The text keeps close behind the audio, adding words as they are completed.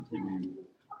continue to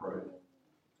pray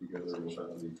together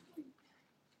without need.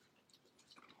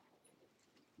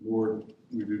 Lord,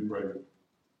 we do pray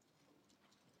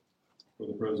for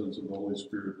the presence of the Holy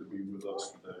Spirit to be with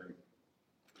us today.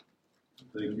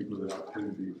 Thank you for the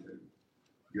opportunity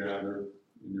to gather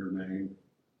in your name,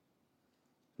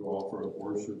 to offer up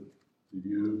worship to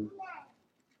you.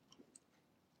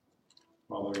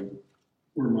 Father,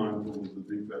 we're mindful of the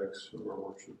defects of our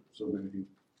worship. So many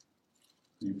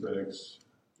defects,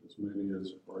 as many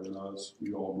as are in us,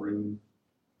 we all bring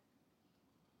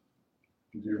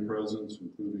into your presence,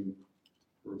 including,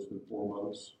 first and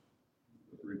foremost,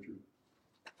 the preacher.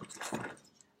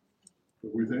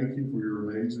 But we thank you for your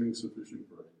amazing, sufficient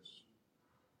grace.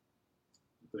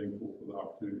 We're thankful for the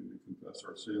opportunity to confess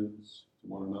our sins to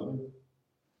one another,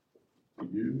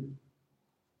 to you.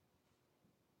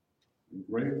 I'm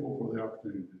grateful for the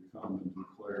opportunity to come and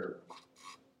declare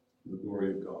the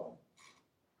glory of God.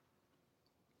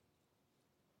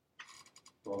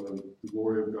 Father, the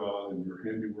glory of God and your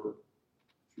handiwork,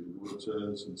 your word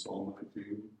says in Psalm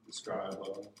 19, the sky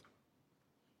above,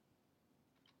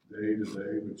 day to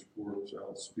day which pours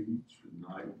out speech, and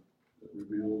night that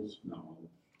reveals knowledge.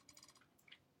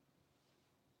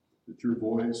 That your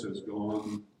voice has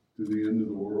gone to the end of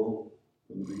the world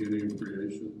from the beginning of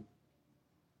creation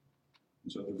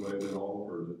in such a way that all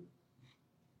heard it.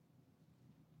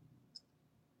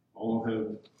 All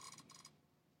have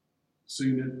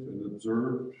seen it and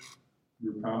observed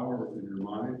your power and your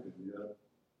might, and yet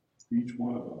each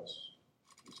one of us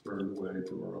has turned away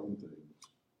to our own things.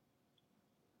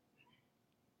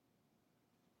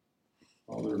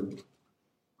 Father,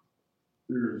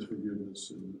 there is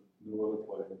forgiveness in no other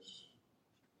place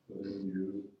but in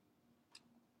you.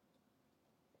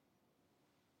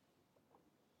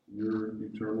 Your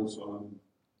eternal Son,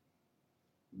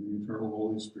 the eternal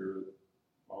Holy Spirit,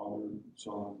 Father,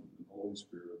 Son, and Holy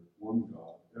Spirit, one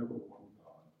God, ever one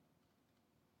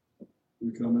God.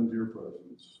 We come into your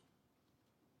presence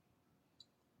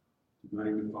to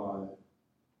magnify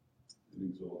and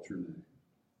exalt your name.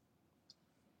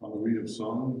 Father, we have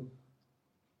sung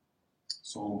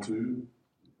Psalm 2.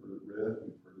 We've heard it read.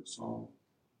 We've heard it sung.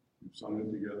 We've sung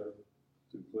it together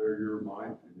to declare your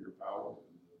might and your power and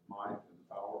the might and the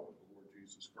power of the Lord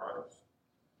Jesus Christ.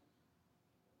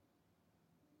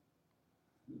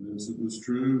 And as it was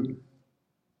true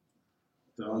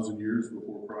 1,000 years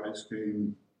before Christ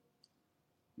came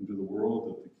into the world,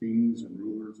 that the kings and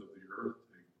rulers of the earth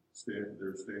take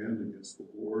their stand against the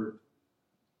Lord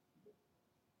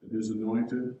and his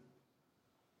anointed,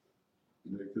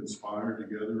 and they conspire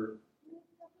together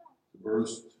to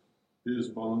burst his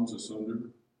bonds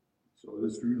asunder. So it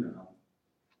is true now.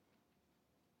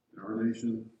 In our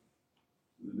nation,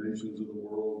 in the nations of the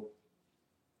world,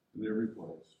 in every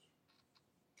place.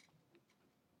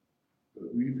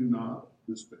 But we do not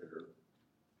despair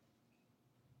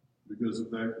because of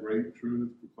that great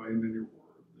truth proclaimed in your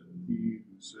word, that he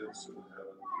who sits in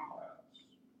heaven laughs.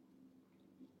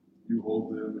 You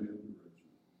hold them in derision.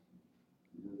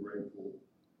 We're grateful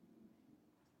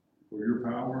for your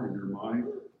power and your might.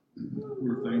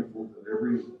 We're thankful that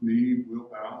every knee will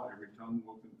bow, every tongue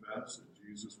will confess that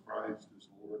Jesus Christ is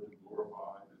Lord, to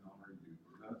glorify and honor you.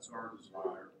 And that's our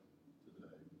desire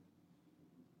today.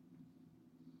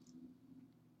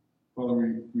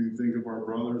 Father, we think of our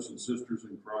brothers and sisters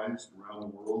in Christ around the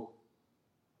world.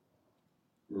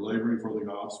 We're laboring for the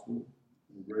gospel.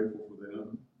 We're grateful for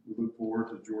them. We look forward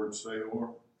to George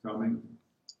Sayor coming.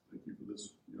 Thank you for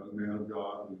this young man of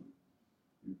God who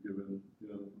you've given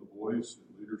him a voice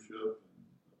and leadership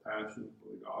and a passion for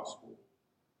the gospel.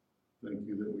 Thank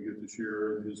you that we get to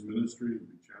share in his ministry and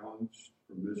be challenged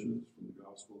for missions from the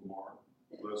Gospel of Mark.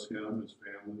 Bless him, his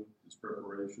family, his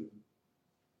preparation.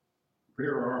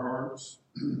 Prepare our hearts,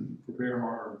 prepare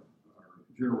our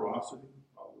generosity,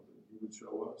 Father, that you would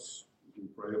show us as we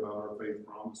pray about our faith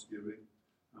promise giving,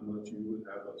 how much you would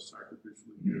have us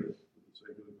sacrificially give for the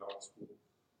sake of the gospel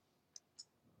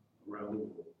around the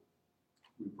world.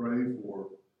 We pray for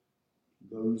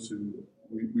those who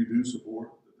we do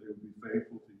support, that they would be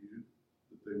faithful to you,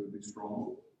 that they would be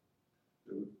strong,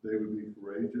 that they would be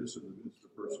courageous in the midst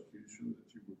of persecution, that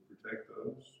you would protect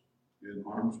those in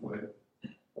harm's way.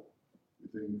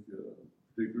 We think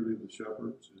particularly the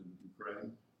shepherds in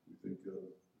Ukraine. We think of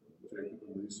Jacob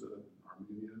and Lisa in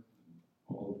Armenia and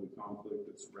all of the conflict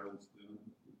that surrounds them.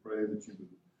 We pray that you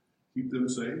would keep them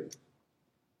safe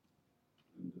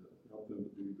and help them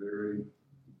to be very,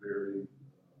 very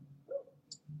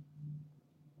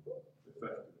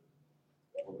effective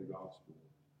for the gospel.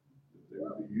 That they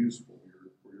would be useful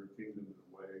for your kingdom in a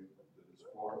way that is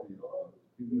far beyond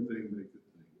anything they could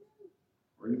think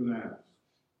or even ask.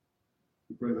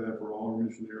 We pray that for all our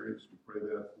missionaries. We pray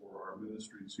that for our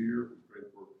ministries here. We pray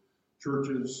for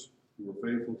churches who are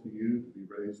faithful to you to be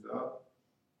raised up,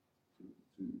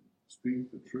 to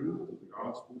speak the truth of the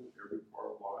gospel to every part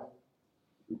of life.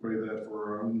 We pray that for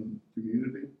our own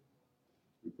community.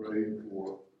 We pray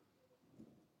for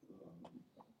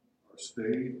our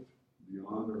state,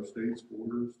 beyond our state's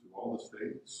borders, to all the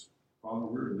states. Father,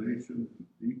 we're a nation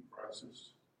in deep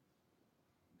crisis,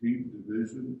 deep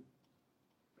division.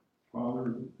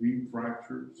 Father, deep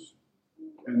fractures.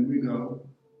 And we know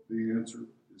the answer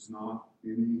is not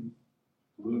any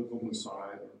political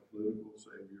messiah or political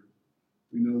savior.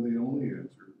 We know the only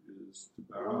answer is to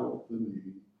bow the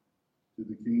knee to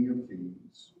the King of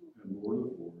Kings and Lord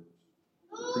of Lords,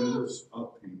 the Prince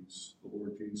of Peace, the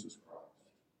Lord Jesus Christ.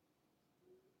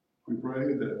 We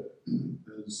pray that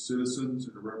as citizens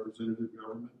in a representative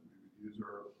government, we would use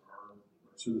our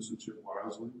citizenship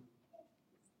wisely.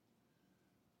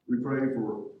 We pray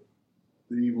for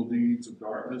the evil deeds of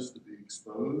darkness to be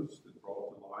exposed and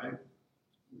brought to light.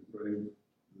 We pray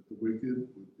that the wicked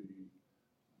would be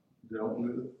dealt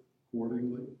with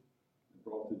accordingly and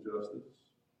brought to justice.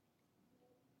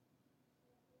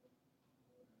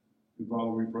 And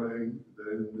Father, we pray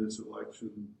that in this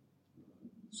election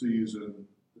season,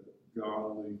 that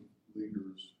godly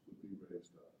leaders would be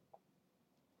raised up.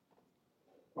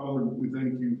 Father, we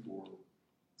thank you for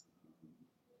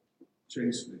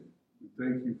chastening. We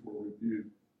thank you for rebuke,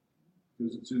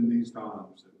 because it's in these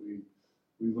times that we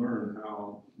learn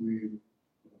how we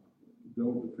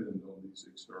don't depend on these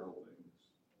external things.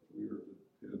 We are to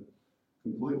depend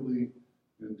completely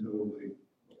and totally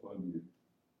upon you.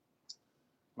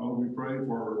 Father, we pray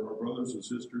for our brothers and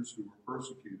sisters who were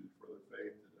persecuted for their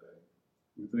faith today.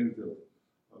 We think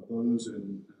of those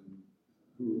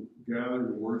who gather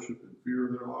to worship in fear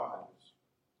of their lives.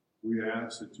 We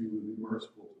ask that you would be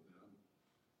merciful to them,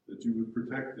 that you would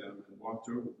protect them and watch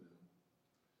over them.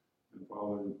 And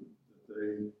Father, that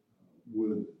they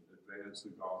would advance the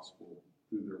gospel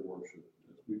through their worship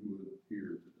as we would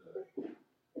here today.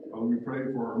 Father, we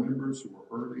pray for our members who are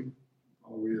hurting.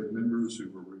 Father, we have members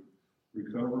who are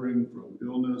recovering from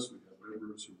illness. We have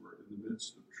members who are in the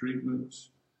midst of treatments.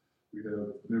 We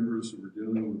have members who are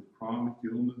dealing with chronic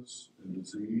illness and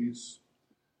disease.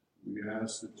 We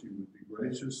ask that you would be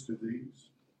gracious to these.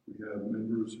 We have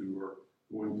members who are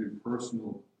going through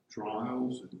personal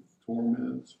trials and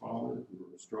torments, Father, who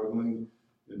are struggling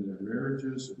in their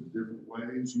marriages in different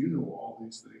ways. You know all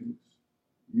these things.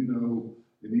 You know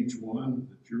in each one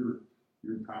that your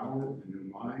power and your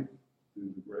might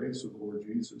through the grace of the Lord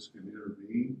Jesus can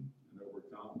intervene and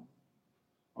overcome.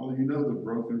 Father, you know the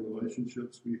broken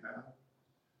relationships we have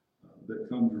that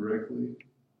come directly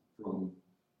from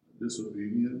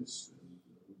disobedience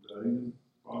and rebellion.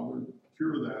 Father,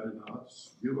 cure that in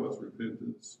us. Give us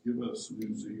repentance. Give us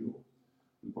new zeal.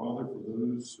 And Father, for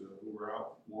those who are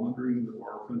out wandering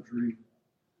our country,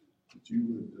 that you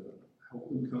would help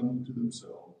them come to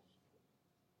themselves,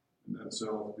 and that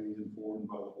self be informed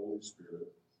by the Holy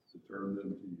Spirit to turn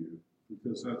them to you,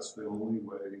 because that's the only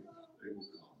way they will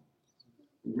come.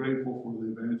 We're grateful for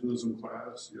the evangelism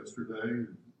class yesterday,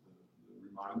 and the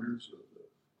reminders of the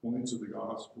points of the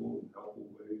gospel and helpful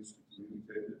ways to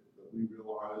communicate it. But we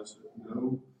realize that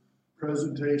no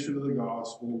presentation of the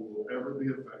gospel will ever be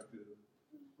effective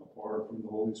apart from the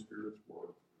Holy Spirit's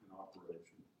work in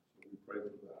operation. So we pray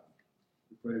for that.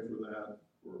 We pray for that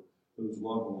for those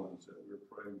loved ones that we're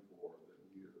praying for, that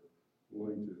we are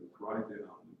going to write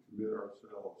down and commit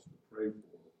ourselves to pray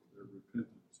for their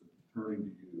repentance and turning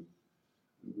to you.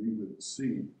 And we would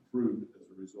see fruit as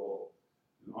a result,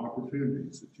 and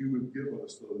opportunities that you would give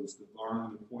us those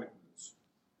divine appointments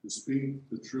to speak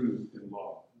the truth in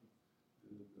love,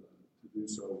 and to do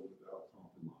so without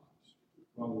compromise.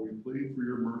 Father, we plead for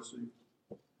your mercy.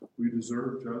 We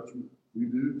deserve judgment. We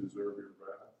do deserve your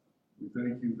wrath. We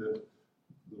thank you that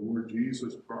the Lord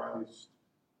Jesus Christ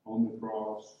on the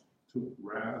cross took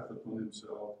wrath upon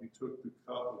himself. He took the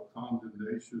cup of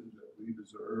condemnation that we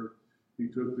deserve. He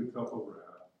took the cup of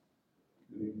wrath,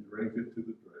 and he drank it to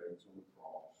the dregs on the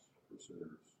cross for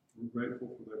sinners. We're grateful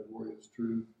for that glorious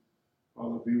truth.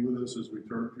 Father, be with us as we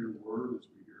turn to your word, as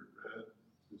we hear it read,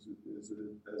 as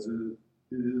it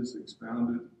is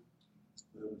expounded.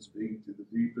 Let it speak to the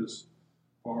deepest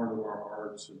part of our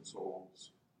hearts and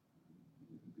souls.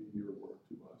 Be your word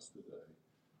to us today.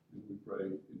 And we pray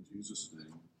in Jesus'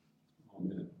 name.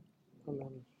 Amen.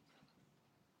 Amen.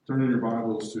 Turn in your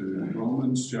Bibles to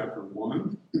Romans chapter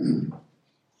 1.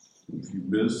 If you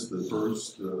missed the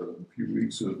first few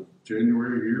weeks of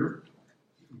January here,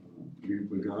 we've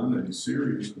begun a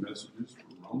series of messages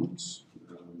from Romans.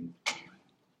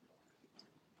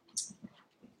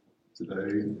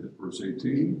 today at verse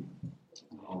 18.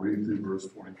 I'll read through verse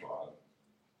 25.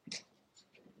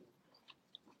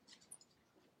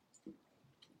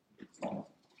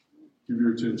 Give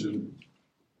your attention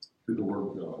to the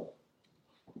Word of God.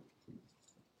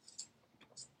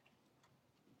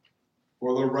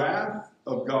 For the wrath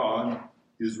of God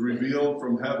is revealed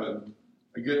from heaven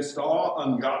against all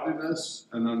ungodliness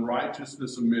and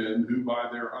unrighteousness of men who by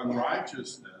their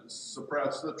unrighteousness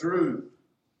suppress the truth.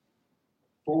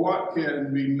 For what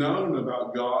can be known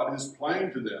about God is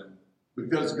plain to them,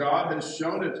 because God has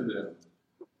shown it to them.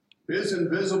 His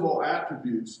invisible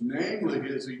attributes, namely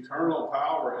his eternal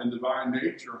power and divine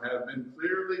nature, have been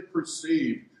clearly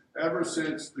perceived ever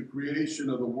since the creation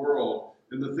of the world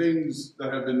and the things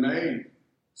that have been made.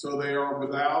 So they are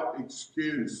without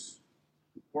excuse.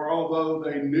 For although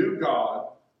they knew God,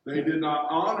 they did not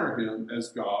honor him as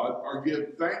God or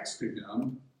give thanks to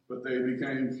him, but they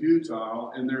became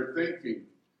futile in their thinking,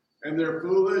 and their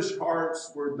foolish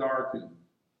hearts were darkened.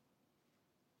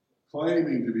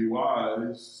 Claiming to be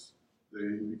wise,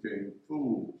 they became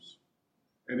fools,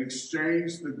 and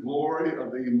exchanged the glory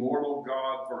of the immortal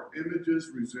God for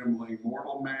images resembling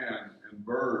mortal man and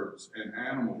birds and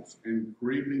animals and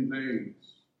creeping things.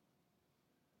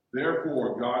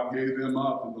 Therefore God gave them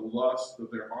up in the lust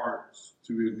of their hearts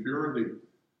to impurity,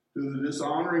 to the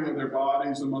dishonoring of their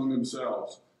bodies among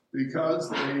themselves, because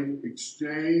they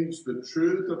exchanged the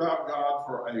truth about God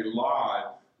for a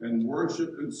lie and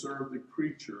worshiped and served the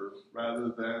creature rather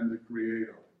than the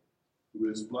Creator, who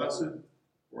is blessed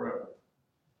forever.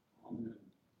 Amen.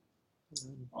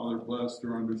 Father, bless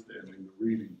their understanding, the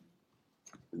reading,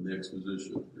 and the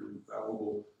exposition. They're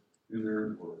infallible in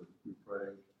their word. We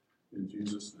pray in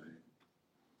Jesus'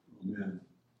 name. Amen.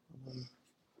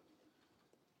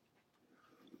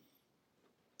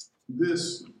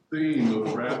 This theme of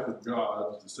the wrath of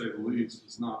God, to say the least,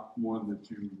 is not one that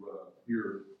you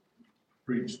hear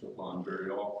preached upon very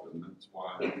often. That's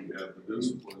why we have the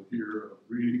discipline here of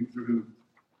reading through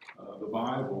the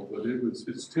Bible. But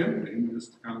it's tempting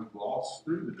just to kind of gloss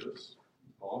through this,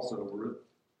 gloss over it,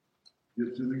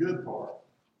 get to the good part.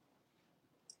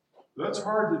 That's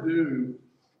hard to do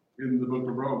in the book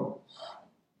of Romans.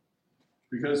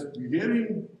 Because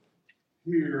beginning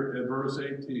here at verse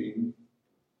 18,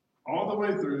 all the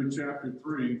way through chapter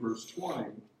 3, verse 20,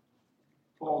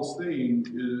 Paul's theme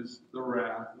is the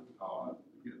wrath of God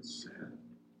against sin.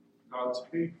 God's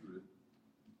hatred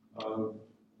of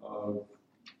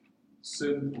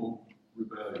sinful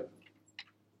rebellion.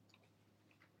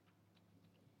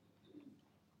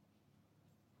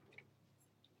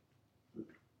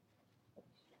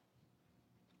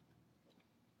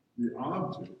 The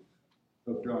object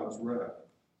of God's wrath,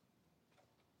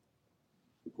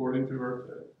 according to our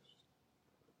text,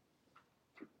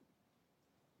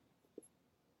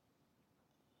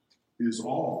 is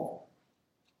all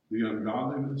the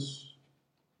ungodliness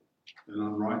and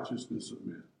unrighteousness of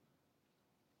men,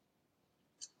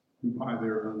 who by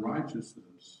their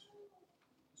unrighteousness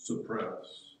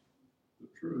suppress the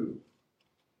truth.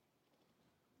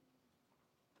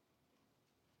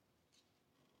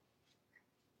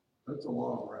 That's a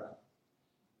lot of wrath.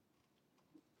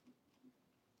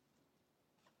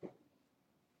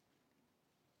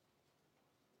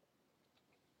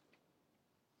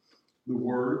 The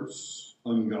words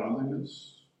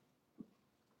ungodliness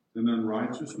and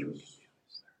unrighteousness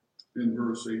in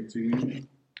verse 18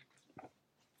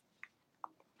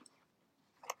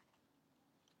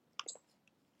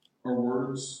 are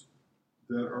words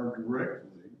that are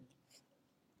directly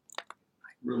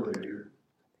related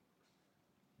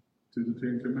to the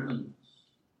Ten Commandments.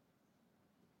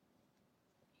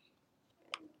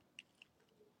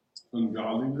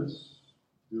 Ungodliness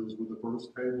deals with the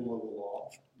first table of the law.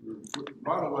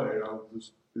 By the way, I'll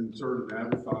just insert an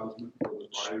advertisement for the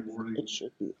Friday morning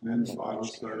men's Bible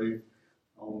study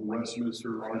on Westminster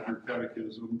Larger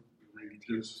Catechism. We've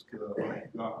just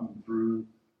gotten through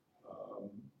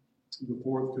the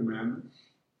fourth commandment.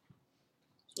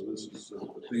 So this is a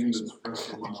theme that's fresh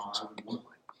in my mind.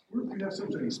 We have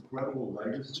such an incredible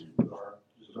legacy with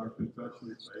our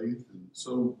confession of faith, and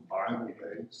so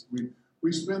Bible-based.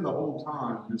 We spend the whole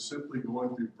time just simply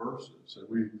going through verses,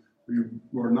 and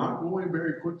we're not going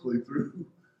very quickly through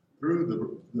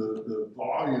the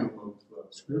volume of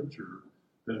Scripture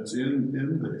that's in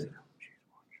there.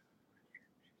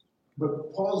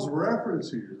 But Paul's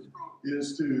reference here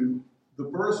is to the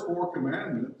first four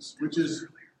commandments, which is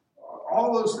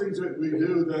all those things that we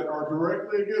do that are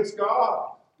directly against God.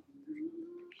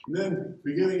 And then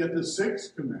beginning at the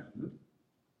sixth commandment,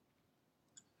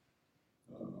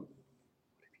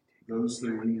 those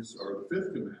things are the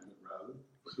fifth commandment, rather,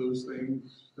 those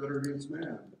things that are against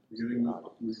man. We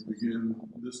begin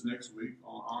this next week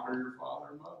on honor your father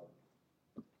and mother.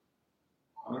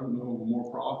 I don't know a more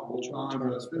profitable time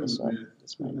that's been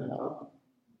than that time.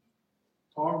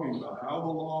 Talking about how the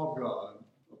law of God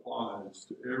applies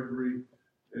to every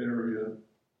area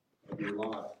of your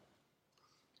life.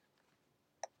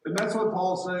 And that's what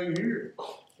Paul's saying here.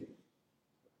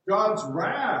 God's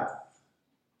wrath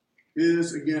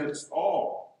is against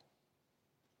all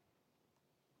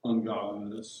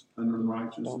ungodliness and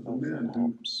unrighteousness of men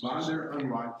who by their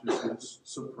unrighteousness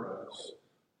suppress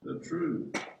the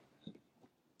truth.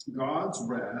 God's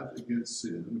wrath against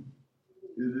sin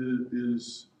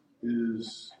is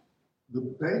the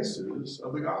basis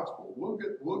of the gospel.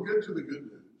 We'll get to the good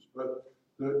news, but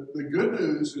the good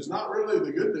news is not really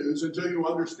the good news until you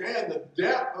understand the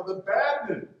depth of the bad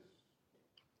news.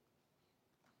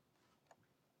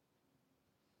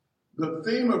 The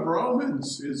theme of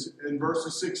Romans is in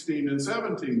verses 16 and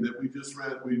 17 that we just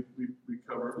read, we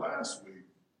covered last week.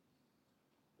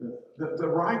 That the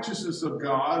righteousness of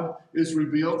God is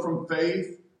revealed from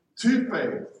faith to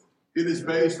faith. It is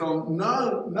based on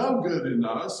no good in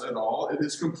us at all. It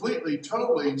is completely,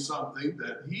 totally something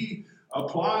that he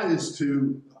applies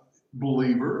to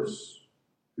believers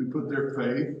who put their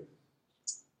faith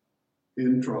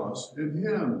in trust in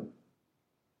him.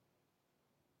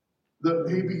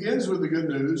 He begins with the good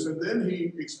news, and then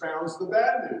he expounds the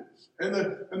bad news. And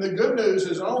the good news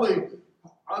is only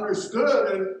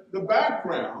understood in the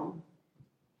background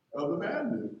of the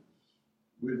bad news,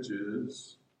 which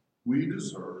is we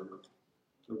deserve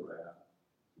the wrath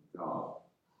of God.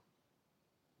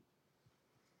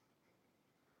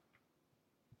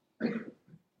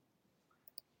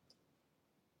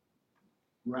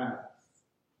 Wrath,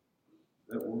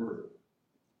 that word.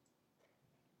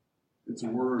 It's a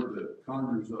word that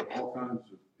conjures up all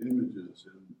kinds of images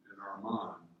in our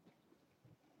mind.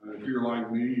 If you're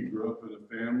like me, you grew up in a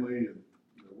family, and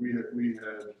we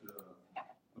had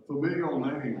a familial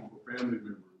name for family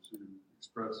members who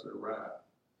express their wrath.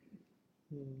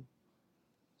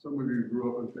 Some of you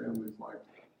grew up in families like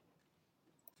that.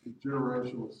 It's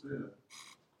generational sin.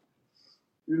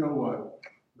 You know what?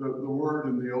 The word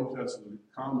in the Old Testament,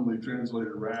 commonly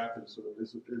translated wrath, it's a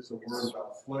word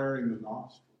about flaring the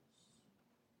nostrils,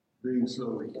 being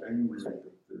so angry that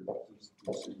there's just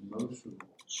this emotional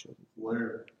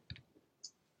flare.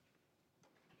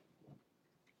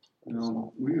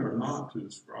 Now, we are not to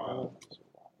ascribe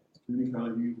any kind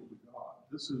of evil to God.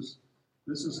 This is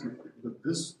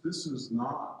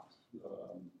not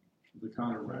the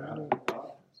kind of wrath that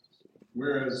God has.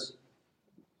 Whereas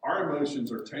our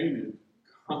emotions are tainted,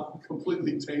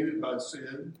 completely tainted by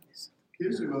sin,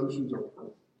 his emotions are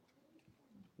perfect.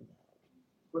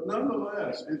 But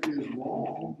nonetheless, it is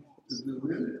wrong to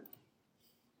diminish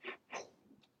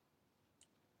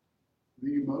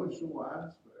the emotional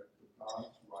aspect of God's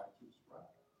righteous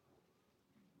wrath.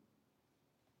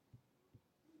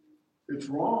 It's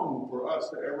wrong for us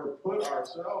to ever put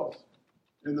ourselves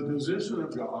in the position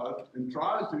of God and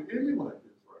try to emulate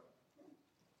his wrath.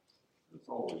 That's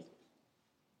always.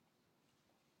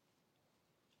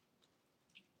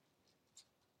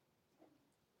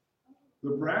 The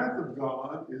wrath of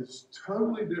God is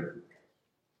totally different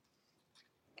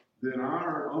than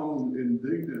our own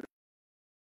indignant.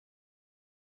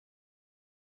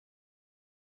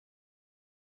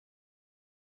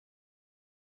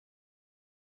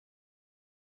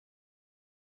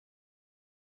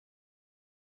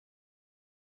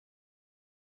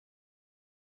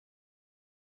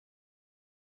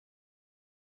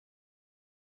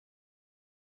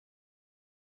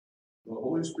 The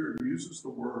Holy Spirit uses the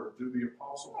word through the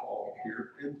Apostle Paul here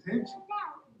intentionally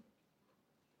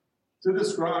to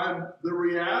describe the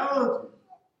reality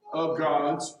of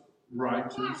God's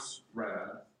righteous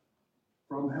wrath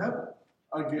from heaven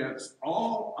against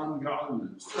all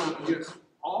ungodliness, against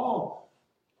all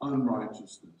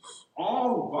unrighteousness,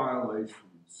 all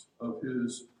violations of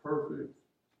his perfect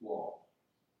law.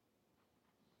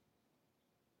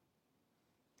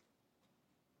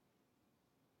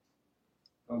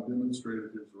 God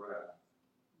demonstrated his wrath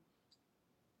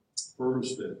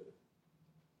first at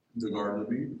the Garden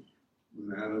of Eden,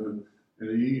 when Adam and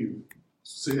Eve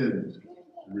sinned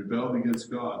and rebelled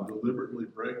against God, deliberately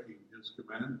breaking his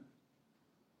commandment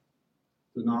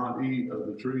to not eat of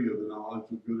the tree of the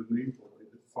knowledge of good and evil. They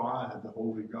defied the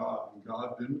holy God, and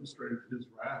God demonstrated his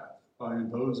wrath by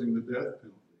imposing the death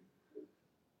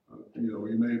penalty.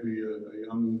 You may be a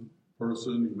young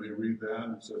person, you may read that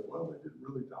and say, well, they didn't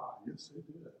really die. Yes, they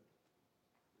did.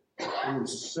 They were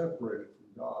separated from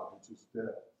God, which is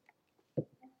death.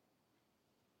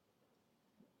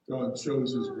 God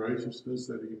shows his graciousness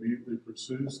that he immediately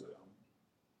pursues them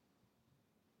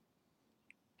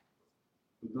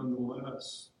But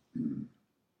nonetheless,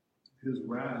 his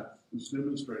wrath was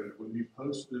demonstrated when he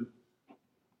posted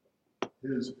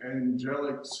his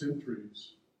angelic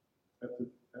sentries at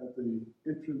the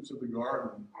entrance of the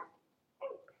garden,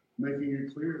 making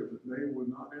it clear that they would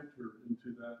not enter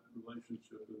into that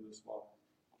relationship in this life.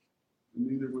 And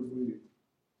neither would we.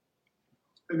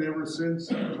 And ever since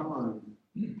that time,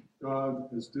 God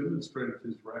has demonstrated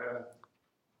his wrath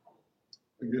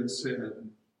against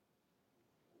sin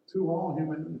to all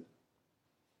humanity.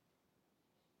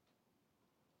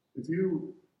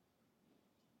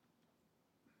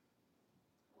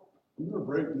 I'm going to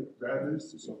break bad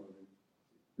news to some of you.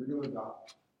 You're going to die.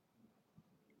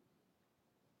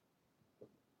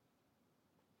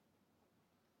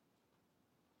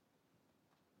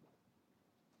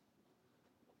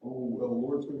 Oh, well, the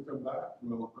Lord's going to come back.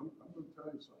 Well, I'm going to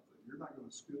tell you something. You're not going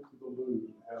to skip to the loo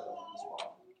in heaven on this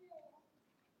spot.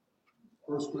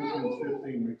 1 Corinthians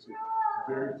 15 makes it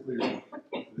very clear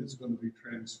that it's going to be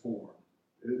transformed.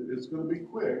 It's going to be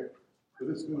quick, but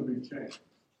it's going to be changed.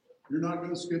 You're not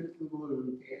going to skip to the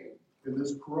loo in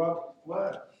this corrupt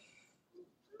flesh.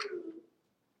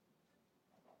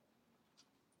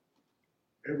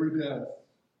 Every death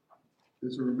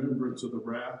is a remembrance of the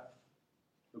wrath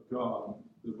of God,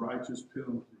 the righteous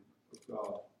penalty of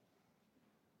God.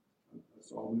 I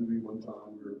saw a movie one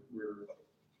time where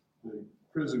the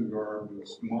prison guard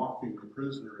was mocking the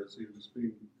prisoner as he was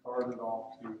being carted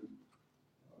off to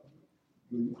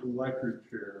the electric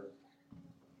chair.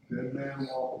 Dead man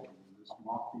walking, just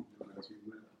mocking him as he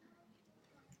went.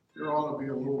 There ought to be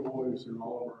a little voice in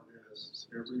all of our heads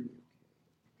every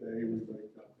day we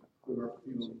wake up and put our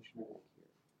feet on the floor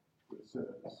that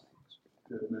says,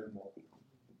 dead man walking.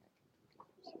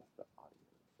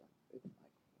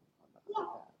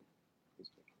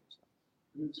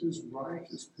 It's his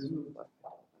righteous penalty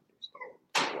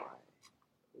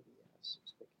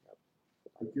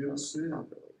against sin.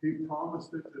 He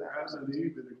promised it to Adam and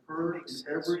Eve. It occurred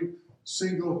in every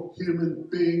single human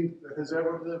being that has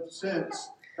ever lived since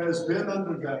has been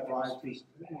under that righteous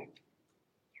penalty.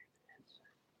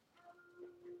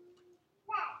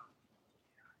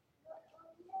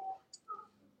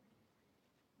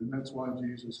 And that's why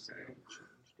Jesus came.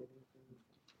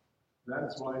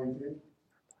 That's why he came.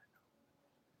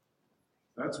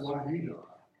 That's why he died.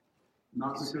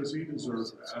 Not because he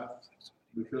deserved that,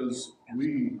 because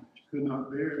we could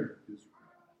not bear his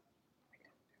wrath.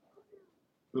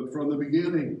 But from the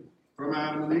beginning, from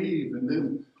Adam and Eve, and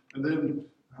then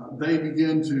they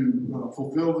begin to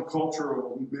fulfill the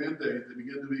cultural mandate. They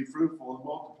begin to be fruitful and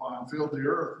multiply and fill the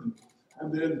earth.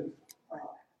 And then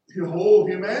the whole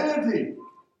humanity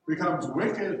becomes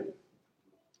wicked.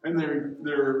 And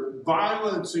their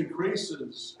violence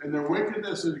increases, and their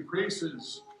wickedness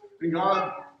increases. And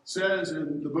God says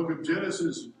in the book of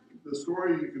Genesis, the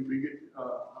story you can begin,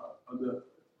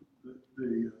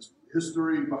 the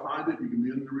history behind it, you can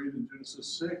begin to read in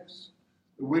Genesis 6.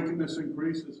 The wickedness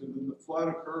increases, and then the flood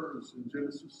occurs in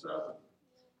Genesis 7.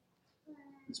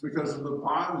 It's because of the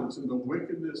violence and the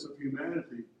wickedness of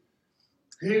humanity.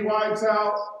 He wipes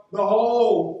out the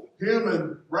whole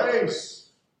human race.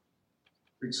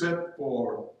 Except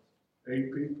for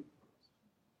 8 people.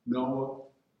 Noah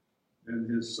and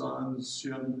his sons,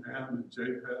 Shem, Ham, and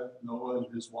Japheth. Noah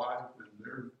and his wife,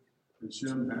 and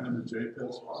Shem, Ham, and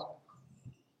Japheth's wife.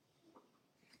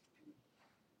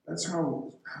 That's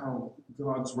how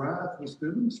God's wrath was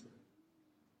demonstrated.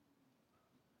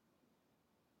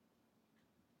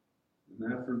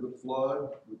 And after the flood,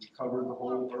 which covered the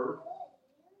whole earth,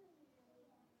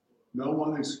 no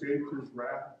one escaped his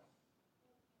wrath.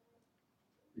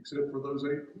 Except for those 8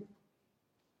 people.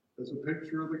 As a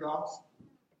picture of the gospel.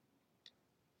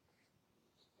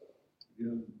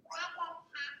 Again,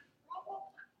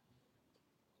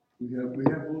 we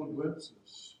have little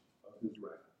glimpses of his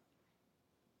wrath.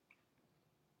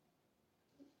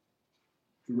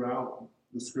 Throughout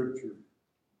the scripture,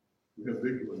 we have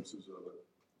big glimpses of it.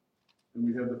 And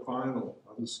we have the final.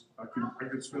 I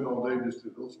could spend all day just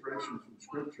in illustrations from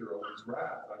scripture on his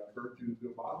wrath. I encourage you to do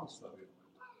a Bible study on it.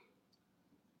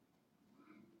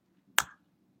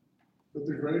 But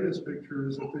the greatest picture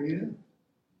is at the end.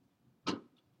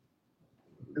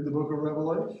 In the book of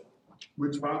Revelation,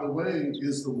 which, by the way,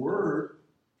 is the word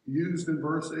used in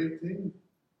verse 18.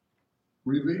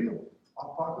 Revealed.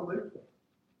 Apocalypse.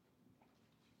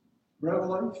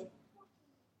 Revelation.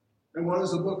 And what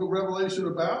is the book of Revelation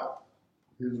about?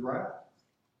 His wrath.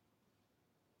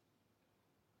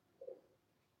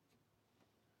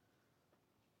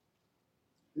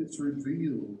 It's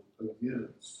revealed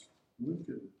against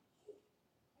wickedness.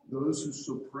 Those who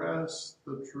suppress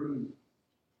the truth,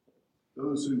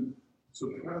 those who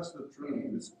suppress the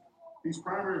truth. He's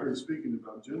primarily speaking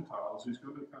about Gentiles. He's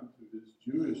going to come to his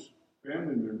Jewish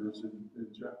family members in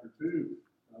chapter 2.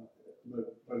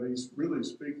 But he's really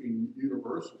speaking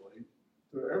universally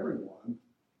to everyone,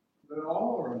 that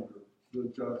all are under the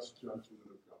just judgment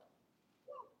of God.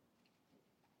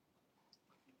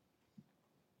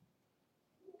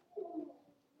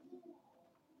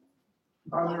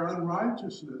 By their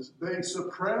unrighteousness, they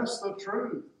suppress the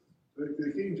truth.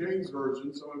 The King James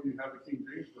Version, some of you have the King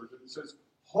James Version, it says,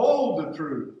 hold the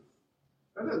truth.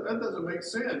 That doesn't make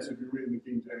sense if you're reading the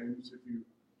King James, if you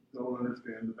don't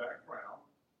understand the background.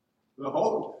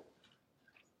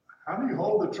 How do you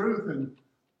hold the truth and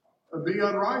be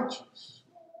unrighteous?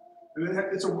 And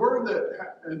it's a word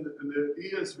that in the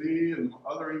ESV and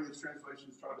other English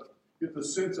translations try to get the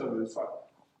sense of it. It's like,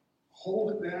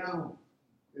 hold it down.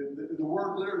 The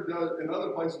word there does, in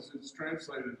other places it's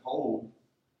translated hold,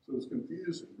 so it's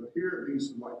confusing. But here it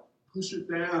means to like push it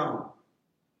down.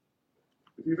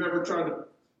 If you've ever tried to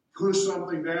push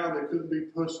something down that couldn't be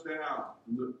pushed down,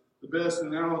 and the best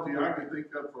analogy I could think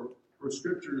of for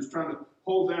Scripture is trying to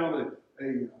hold down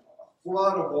a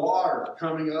flood of water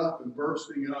coming up and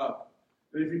bursting up.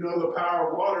 And if you know the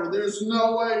power of water, there's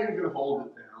no way you can hold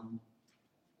it down.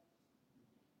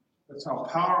 That's how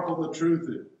powerful the truth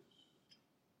is.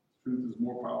 Truth is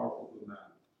more powerful than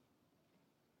that.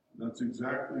 And that's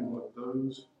exactly what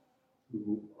those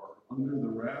who are under the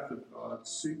wrath of God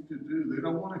seek to do. They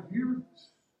don't want to hear it.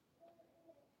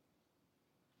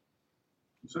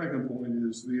 The second point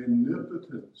is the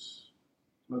omnipotence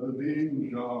of the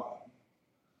being God.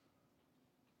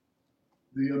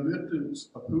 The omnipotence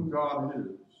of who God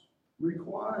is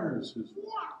requires his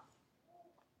wrath.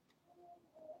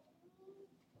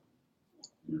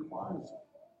 He requires it.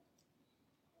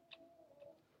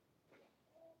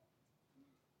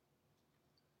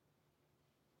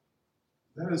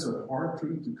 That is a hard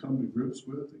truth to come to grips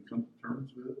with and come to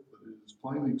terms with, but it is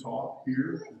plainly taught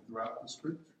here and throughout the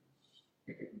Scriptures.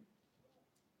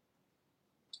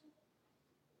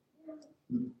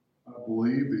 I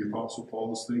believe the Apostle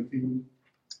Paul is thinking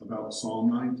about Psalm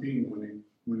 19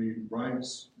 when he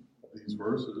writes these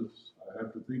verses. I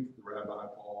have to think the Rabbi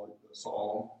Paul,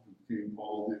 Saul, King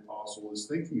Paul the Apostle is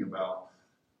thinking about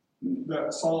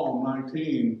that Psalm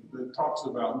 19 that talks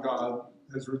about God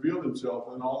has revealed himself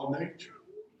in all of nature.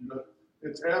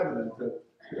 It's evident that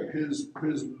his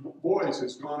voice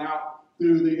has gone out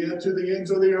to the ends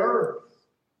of the earth.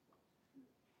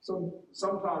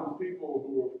 Sometimes people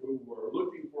who are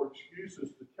looking for excuses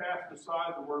to cast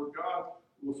aside the word of God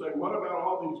will say, what about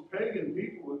all these pagan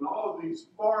people in all of these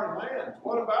foreign lands?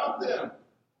 What about them?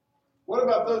 What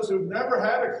about those who've never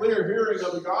had a clear hearing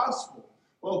of the gospel?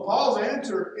 Well, Paul's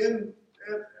answer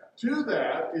to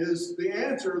that is the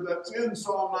answer that's in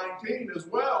Psalm 19 as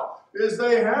well, is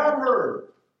they have heard.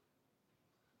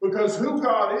 Because who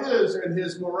God is and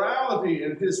his morality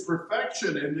and his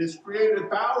perfection and his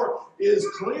creative power is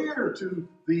clear to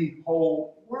the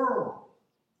whole world.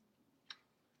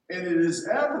 And it is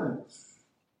evident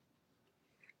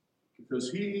because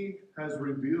he has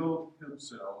revealed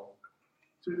himself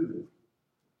to them.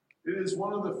 It is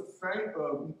one of the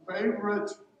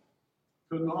favorite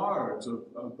canards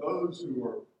of those who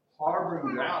are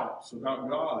harboring doubts about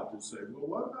God to say, well,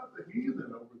 what about the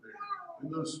heathen over there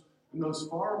in those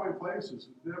faraway places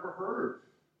who've never heard?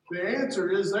 The answer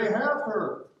is they have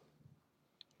heard.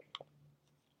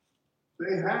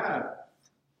 They have.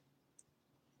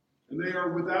 And they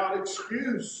are without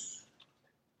excuse.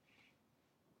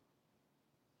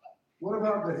 What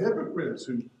about the hypocrites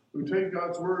who take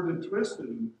God's word and twist it,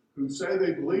 and who say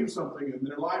they believe something and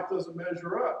their life doesn't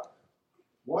measure up?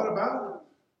 What about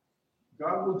it?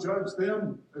 God will judge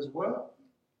them as well.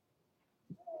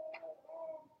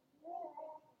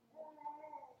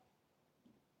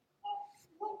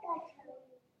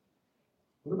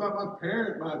 What about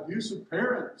my abusive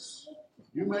parents?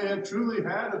 You may have truly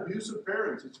had abusive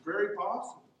parents. It's very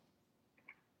possible.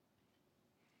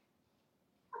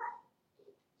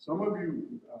 Some of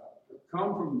you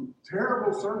come from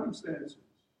terrible circumstances,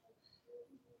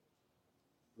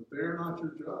 but they are not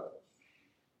your judge.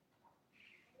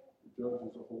 The judge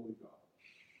is a holy God.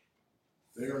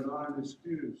 They are not an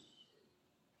excuse.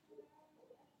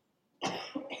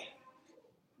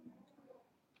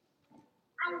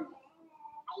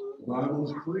 The Bible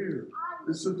is clear.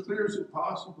 It's as clear as it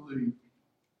possibly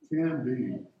can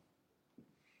be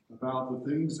about the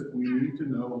things that we need to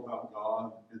know about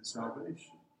God and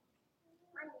salvation.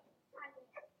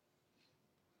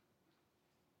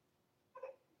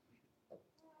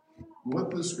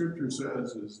 What the Scripture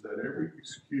says is that every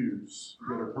excuse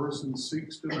that a person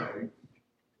seeks to make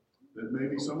that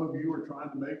maybe some of you are trying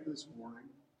to make this morning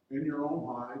in your own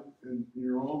mind, in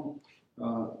your own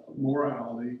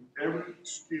morality, every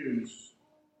excuse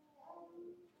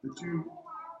that you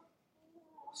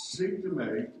seek to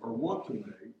make or want to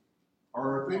make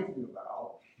or are thinking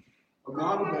about of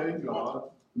not obeying God,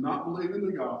 not believing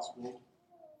the gospel,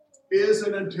 is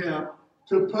an attempt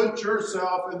to put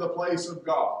yourself in the place of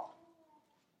God.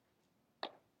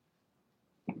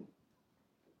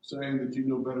 Saying that you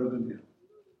know better than Him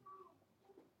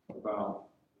about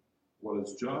what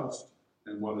is just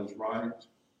and what is right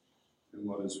and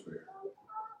what is fair.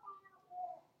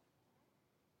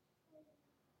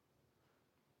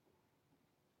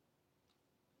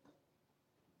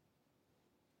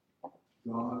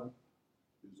 God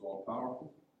is all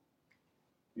powerful.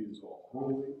 He is all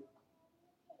holy.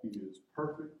 He is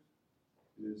perfect.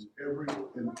 It is every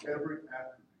attribute.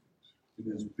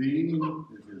 In His being,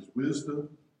 in His wisdom,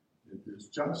 in His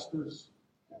justice,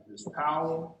 in His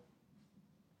power.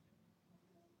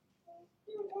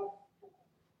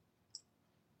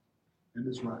 And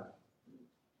His wrath.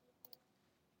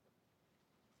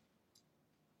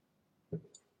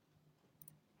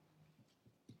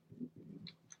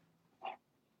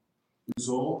 The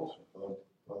result of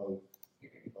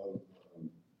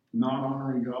not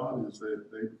honoring God is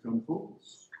that they become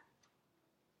fools.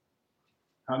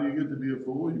 How do you get to be a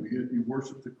fool? You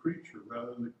worship the creature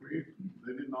rather than the Creator.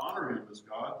 They didn't honor Him as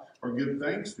God or give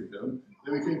thanks to Him.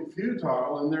 They became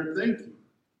futile in their thinking,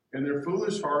 and their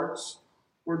foolish hearts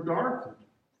were darkened.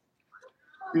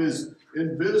 His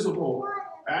invisible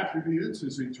attributes,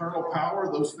 His eternal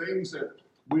power, those things that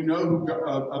we know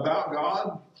about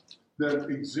God that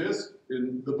exist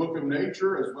in the book of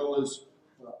nature as well as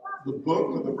the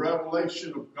book of the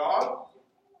revelation of God,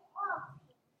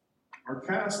 are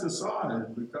cast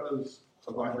aside because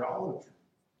of idolatry,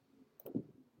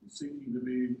 seeking to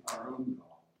be our own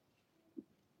God.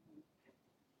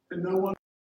 And no one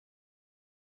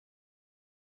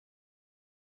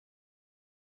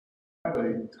have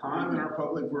a time in our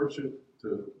public worship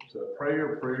to pray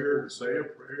a prayer, to say a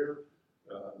prayer,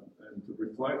 and to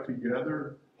reflect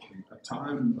together, a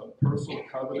time of personal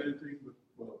covenanting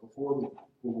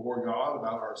before God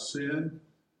about our sin,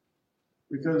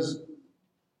 because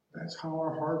that's how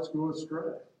our hearts go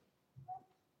astray.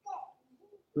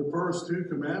 The first two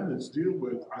commandments deal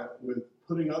with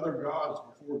putting other gods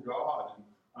before God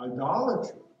and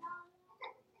idolatry.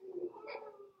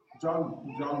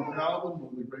 John Calvin, one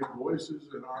of the great voices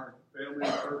in our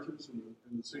family churches in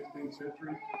the 16th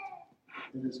century,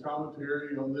 in his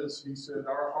commentary on this, he said,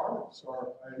 our hearts are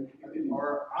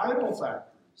idol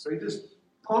factories. They just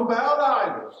pump out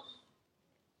idols.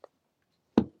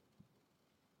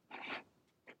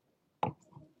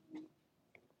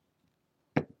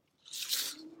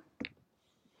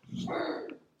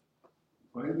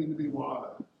 Claiming to be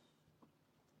wise.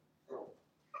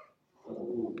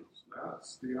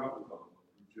 That's the outcome of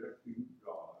rejecting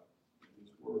God and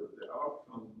His Word. The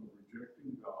outcome of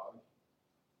rejecting God,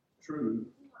 truth,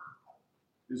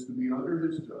 is to be under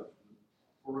His judgment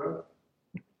forever.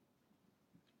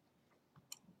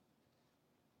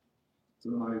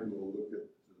 Tonight we'll look at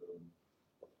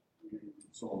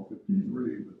Psalm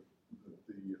 53, but the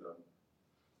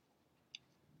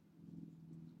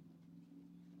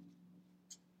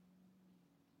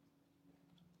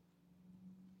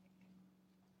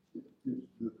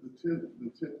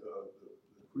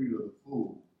creed of the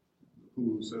fool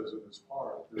who says in his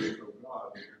heart there is no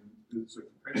God, and it's a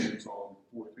companion psalm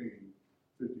 14,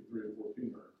 53 and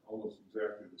 14 are almost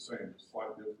exactly the same. There's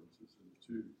slight differences in the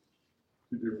two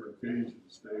different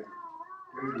occasions.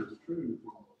 David is true.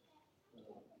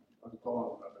 I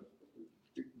thought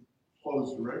it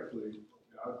flows directly.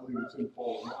 I believe it's in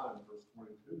Paul 9, verse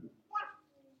 22.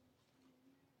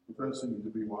 Professing to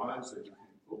be wise, they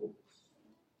became fools.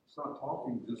 It's not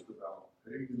talking just about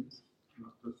pagans. It's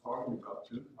not just talking about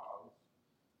Gentiles.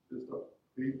 In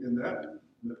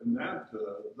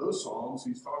those Psalms,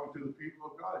 he's talking to the people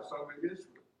of God. He's talking to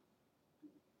Israel.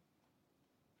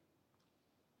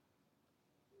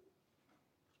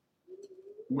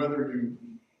 Whether you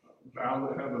have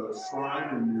a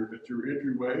shrine at your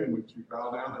entryway in which you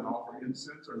bow down and offer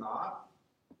incense or not,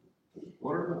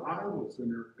 what are the idols in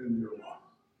your life?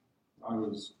 I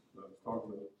was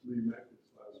talking to Lee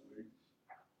Meckes last week.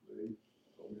 He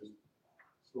told me a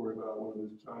story about one of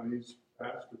his Chinese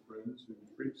pastor friends who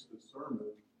preached this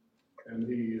sermon, and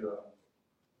he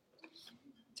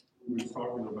was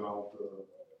talking about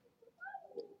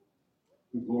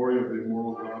the glory of the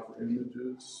immortal God for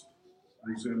images,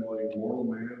 resembling mortal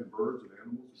man, birds and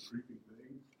animals, and creeping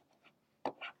things.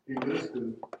 He listed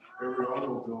every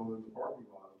automobile in the parking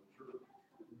lot of the church.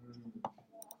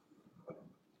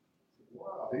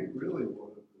 he really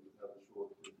wanted to have a short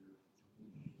figure.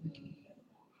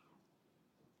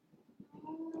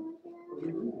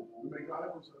 We make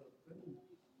idols out of things.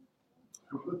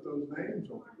 We put those names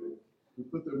on them. We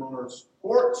put them on our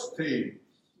sports teams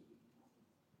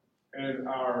and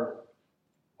our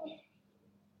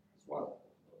what?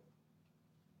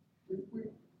 We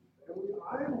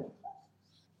idol.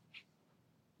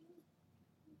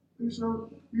 There's no.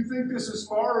 You think this is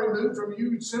far removed from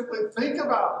you? Simply think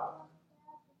about it.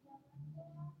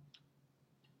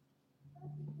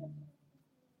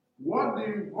 What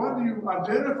do you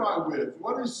identify with?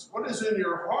 What is in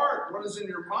your heart? What is in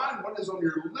your mind? What is on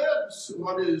your lips?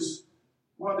 What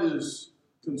is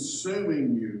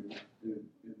consuming you in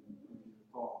your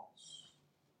thoughts?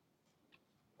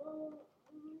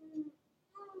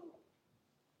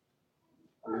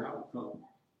 The outcome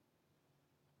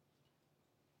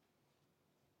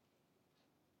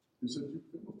is that you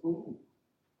become a fool.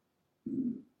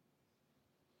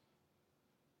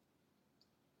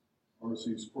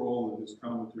 R.C. Sproul, in his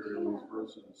commentary on these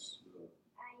verses,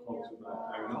 talks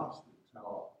about agnostics.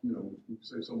 How, we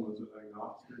say someone's an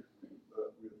agnostic,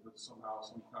 but with somehow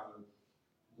some kind of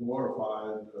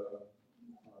glorified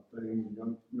thing.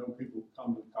 Young people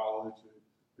come to college and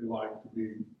they like to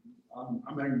be,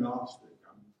 I'm agnostic.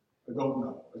 I don't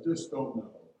know. I just don't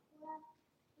know.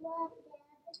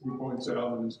 He points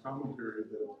out in his commentary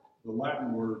that the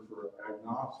Latin word for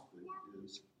agnostic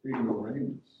is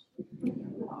ignoramus.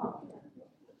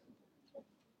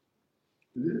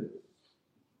 It is.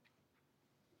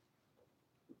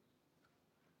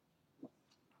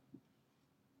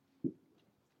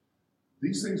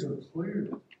 These things are clear.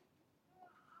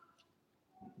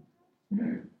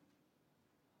 The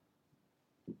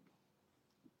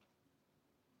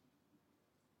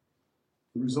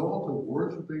result of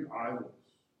worshiping idols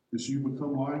is you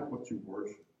become like what you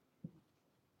worship.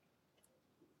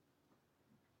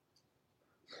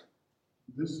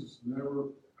 This is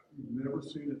you've never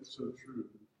seen it so true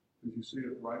as you see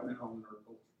it right now in our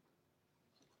culture.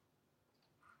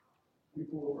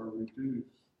 People are reduced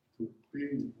to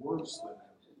being worse than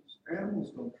animals. Animals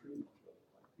don't treat each other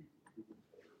like people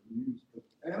do each other.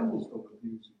 But animals don't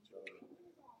abuse each other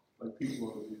like people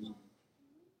are abusing each other.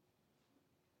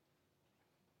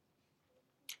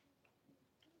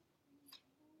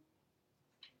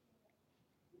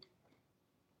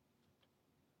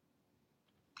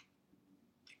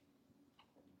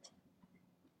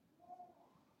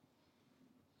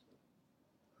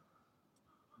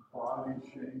 Body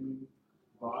shaming,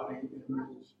 body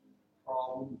image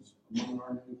problems among our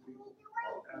young people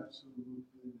are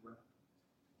absolutely rampant.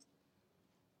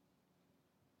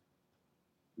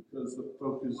 Because the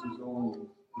focus is on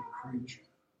the creature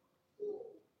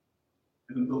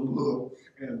and the look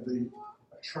and the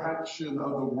attraction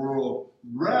of the world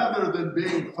rather than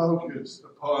being focused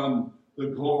upon the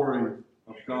glory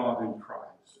of God in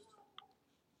Christ.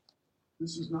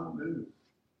 This is not new.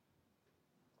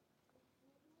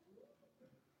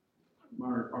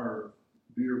 Our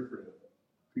dear friend,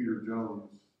 Peter Jones,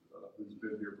 who's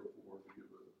been here before to give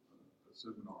a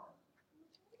seminar,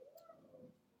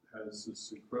 has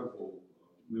this incredible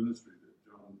ministry that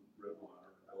John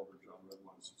Redwine, Elder John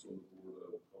Redwine, sits on the board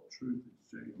of, called Truth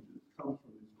Exchange. It comes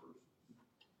from these verses.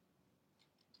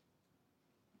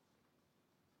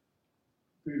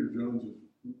 Peter Jones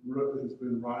has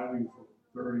been writing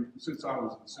since I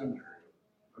was in seminary.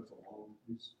 That's a long.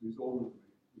 He's older than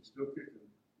me. He's still kicking.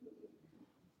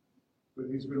 But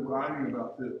he's been writing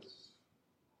about this,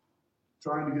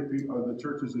 trying to get the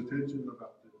church's attention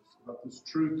about this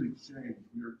truth exchange.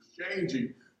 We are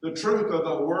exchanging the truth of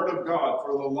the Word of God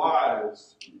for the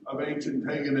lies of ancient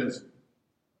paganism.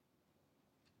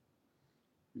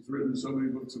 He's written so many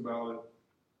books about it.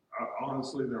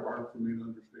 Honestly, they're hard for me to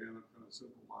understand. I'm kind of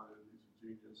simple-minded.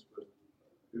 He's a genius. But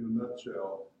in a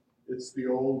nutshell, it's the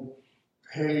old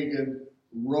pagan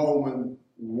Roman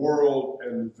world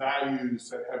and values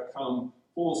that have come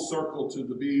full circle to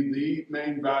be the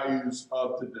main values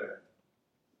of today.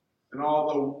 And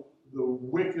all the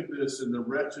wickedness and the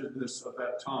wretchedness of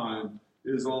that time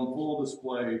is on full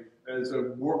display as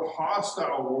a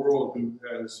hostile world who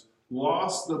has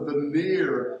lost the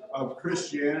veneer of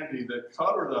Christianity that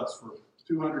covered us for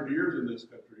 200 years in this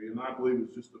country. And I believe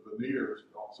it's just a veneer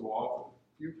so often.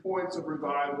 A few points of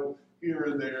revival here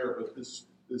and there, but this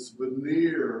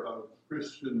veneer of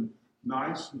Christian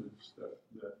niceness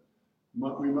that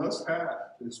we must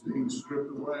have is being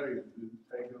stripped away and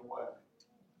taken away.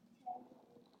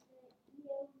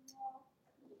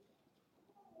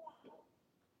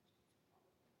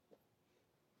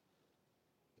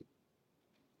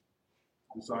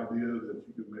 This idea that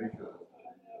you can make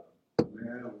a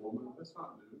man, a woman. That's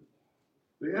not new.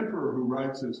 The emperor who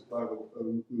writes this,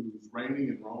 who's reigning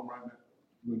in Rome right now,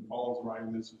 when Paul's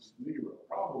writing this, is Nero,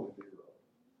 probably Nero.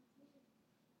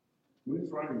 When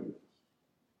he's writing this,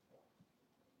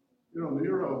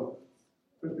 Nero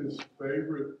took his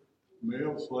favorite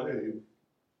male slave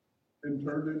and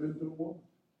turned him into a woman.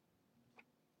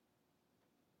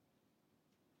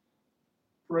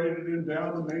 Paraded him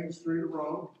down the main street of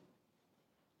Rome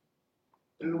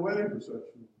in a wedding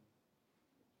procession.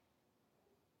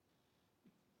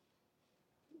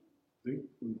 Think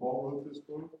when Paul wrote this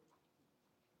book,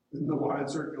 in the wide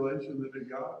circulation that it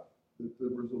got, that there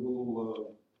was a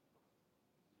little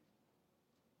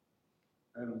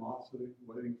animosity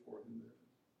waiting for him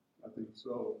there? I think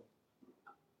so.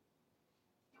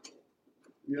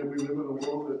 Yet we live in a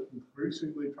world that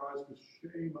increasingly tries to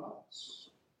shame us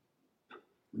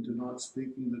into not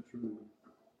speaking the truth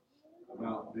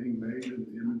about being made in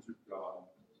the image of God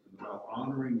and about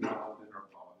honoring God in our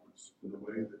bodies in the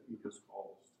way that He has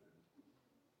called us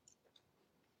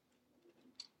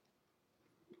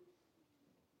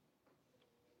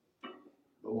to.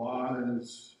 The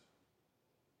lies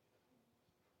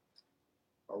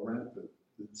are rampant.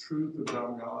 The truth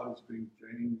about God is being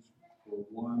changed for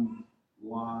one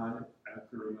lie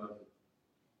after another.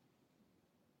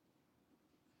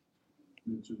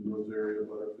 Mentioned Rosaria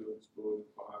Butterfield's book,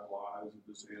 Five Lies of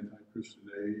This Anti-Christian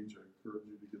Age. I encourage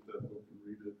you to get that book and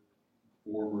read it.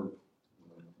 Former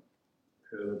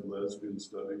head of lesbian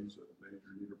studies at a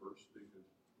major university.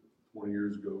 20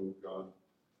 years ago, God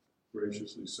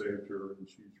graciously saved her, and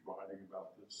she's writing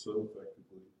about this so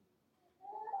effectively.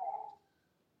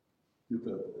 Get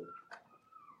that book.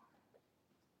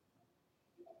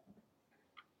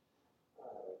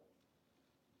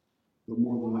 But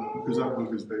more than that, because that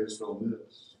book is based on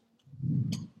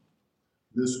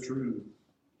this truth.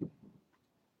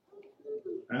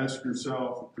 Ask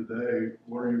yourself today,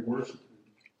 what are you worshiping?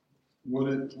 What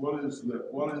is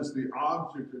the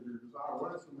object of your desire?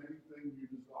 What is the main thing you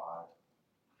desire?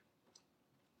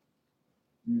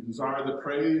 Do you desire the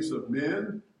praise of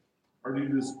men, or do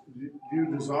you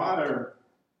desire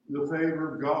the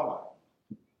favor of God?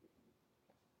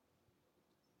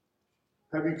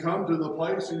 Have you come to the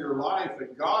place in your life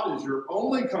that God is your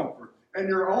only comfort and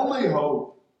your only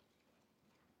hope?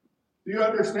 Do you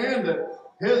understand that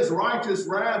His righteous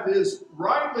wrath is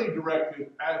rightly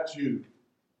directed at you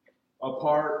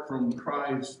apart from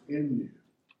Christ in you?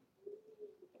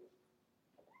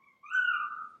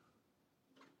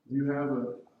 Do you have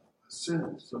a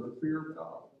sense of the fear of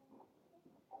God?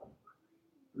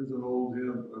 There's an old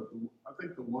hymn, I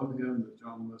think the one hymn that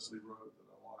John Wesley wrote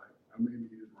that I like. Maybe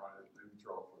he didn't write it, maybe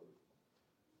Charles wrote it.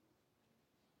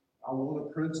 I want a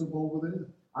principle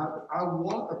within. I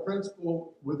want a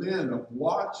principle within of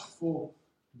watchful,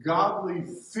 godly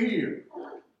fear,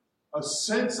 a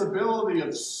sensibility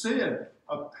of sin,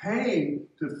 of pain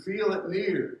to feel it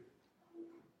near.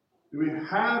 Do we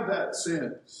have that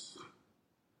sense?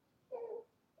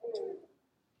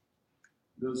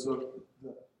 Does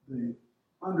the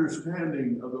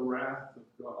understanding of the wrath of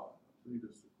God lead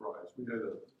us to Christ? We had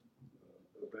an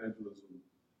evangelism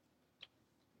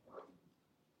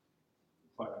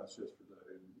class yesterday,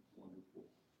 and wonderful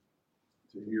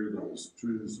to hear those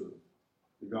truths of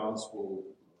the gospel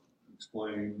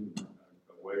explained in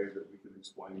a way that we can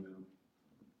explain them.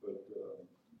 But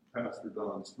Pastor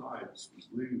Don Snipes was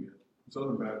leading it,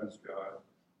 Southern Baptist guy.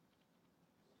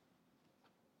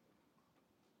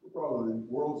 We're probably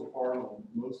worlds apart on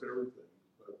most everything.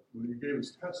 But when he gave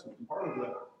his testimony, part of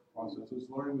that process is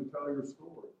learning to tell your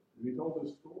story. And he told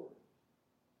his story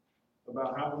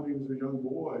about how when he was a young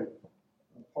boy,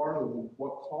 part of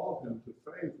what called him to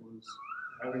faith was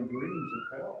having dreams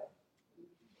of hell.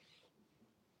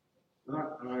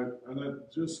 And I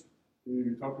just,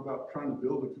 you talked about trying to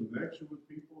build a connection with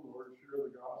people in order to share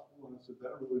the gospel, and I said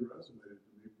that really resonated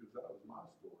to me because that was my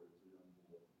story as a young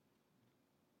boy.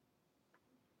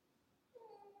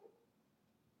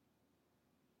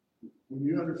 When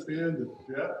you understand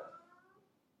the depth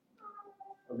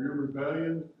of your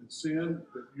rebellion and sin,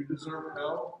 that you deserve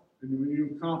hell, and when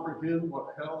you comprehend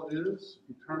what hell is,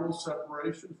 eternal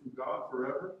separation from God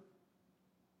forever,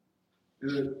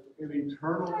 and an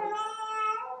eternal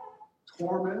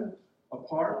torment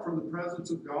apart from the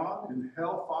presence of God in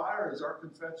hellfire, as our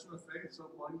confession of faith so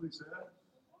plainly says,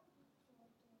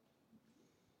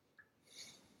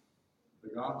 the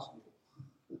gospel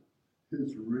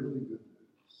is really good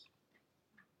news.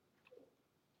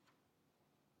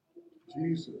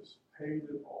 Jesus paid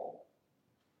it all.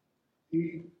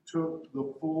 He took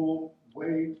the full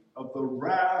weight of the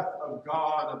wrath of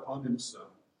God upon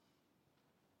himself.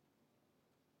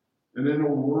 And in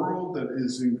a world that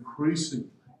is increasingly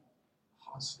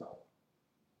hostile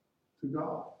to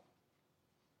God,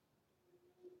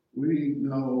 we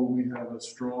know we have a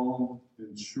strong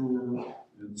and sure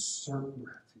and certain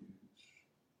refuge.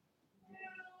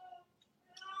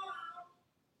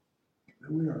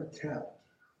 And we are kept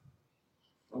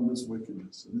from this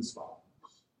wickedness and this violence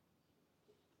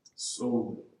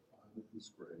solely by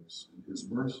His grace and His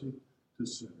mercy to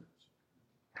sinners.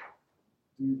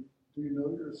 Do you know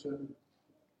you're a sinner,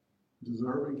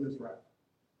 deserving His wrath?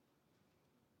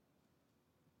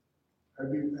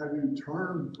 Have you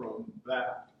turned from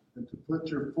that and to put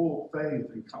your full faith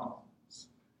and confidence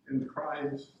in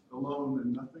Christ alone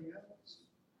and nothing else?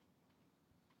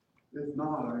 If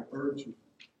not, I urge you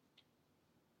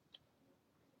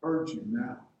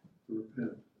now to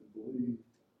repent and believe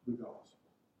the gospel.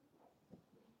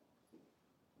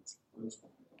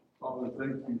 Father,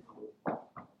 thank you for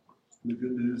the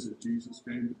good news that Jesus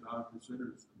came to die for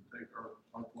sinners and take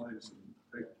our place and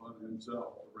take upon Himself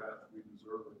the wrath we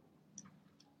deserve.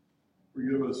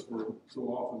 Forgive us for so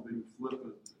often being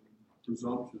flippant and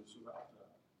presumptuous about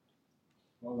that.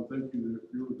 Father, thank you that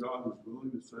you're a God who's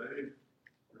willing to save.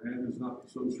 Your hand is not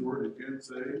so short it can't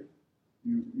save.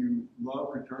 You love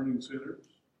returning sinners,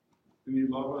 and you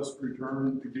love us to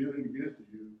return again and again to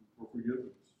you for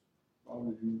forgiveness.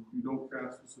 Father, you don't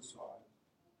cast us aside.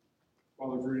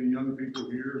 Father, for any young people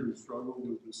here who struggle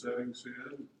with besetting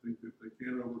sin, think that they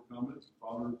can't overcome it,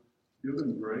 Father, give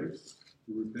them grace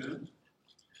to repent,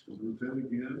 and repent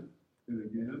again and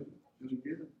again and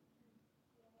again.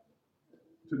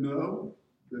 To know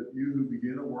that you who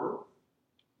begin a work,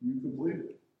 you complete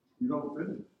it. You don't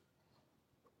finish.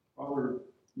 Father,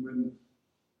 when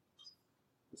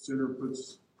the sinner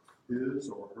puts his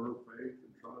or her faith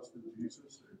and trust in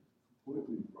Jesus, they're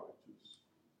completely righteous,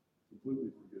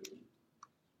 completely forgiven.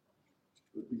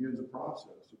 It begins a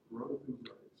process of growth in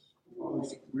grace. Father,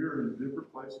 we're in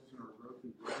different places in our growth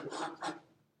in grace.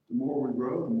 The more we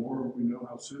grow, the more we know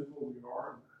how sinful we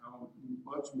are and how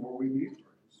much more we need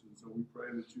grace. And so we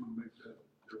pray that you would make that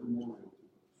ever more real to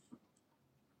us.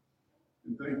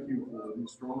 And thank you for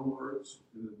these strong words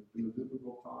in a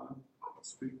difficult time.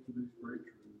 Speak to these great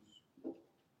truths.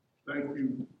 Thank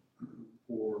you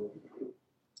for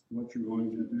what you're going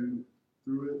to do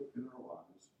through it in our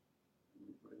lives. And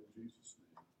we pray in Jesus' name.